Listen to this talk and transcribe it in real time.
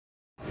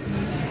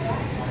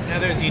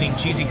Heather's eating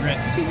cheesy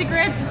grits. Cheesy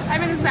grits.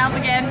 I'm in the South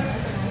again.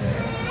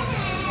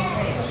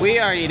 We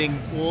are eating,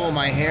 oh,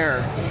 my hair.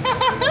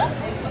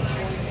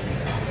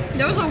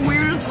 That was the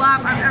weirdest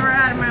laugh I've ever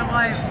had in my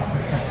life.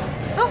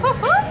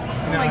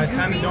 No, it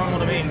sounded normal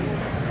to me.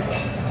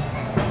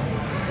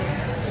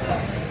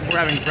 We're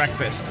having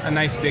breakfast, a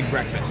nice big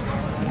breakfast.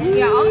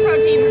 Yeah, all the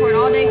protein for an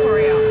all-day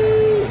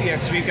choreo. Yeah,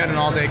 because we've got an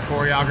all-day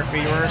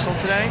choreography rehearsal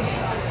today,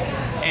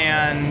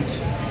 and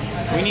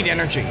we need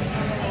energy.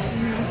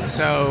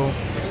 So,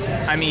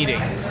 I'm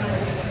eating.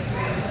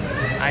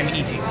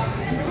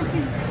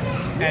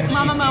 And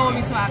Mama she's Mo will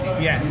eating. be so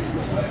happy. Yes.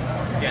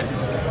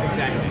 Yes,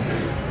 exactly.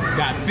 We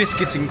got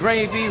biscuits and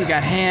gravy, we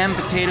got ham,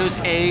 potatoes,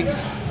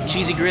 eggs,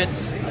 cheesy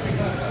grits,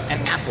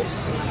 and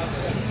apples.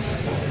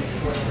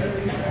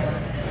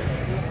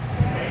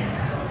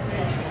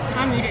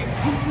 I'm eating.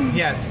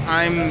 Yes,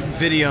 I'm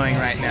videoing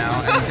right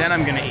now, and then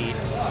I'm gonna eat.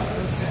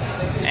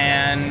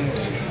 And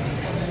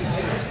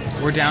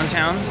we're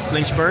downtown,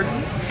 Lynchburg.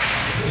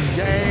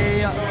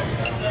 Yay!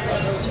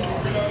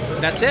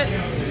 That's it.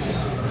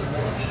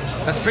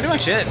 That's pretty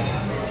much it.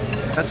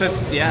 That's it,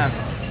 yeah.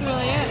 That's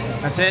really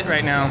it. That's it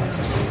right now.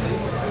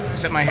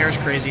 Except my hair's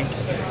crazy.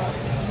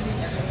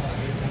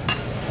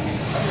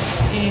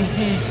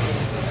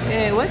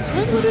 Hey, what the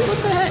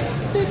heck?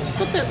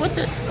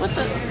 What's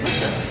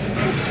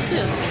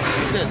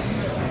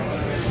this?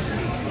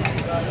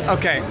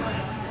 Okay.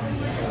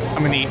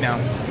 I'm gonna eat now.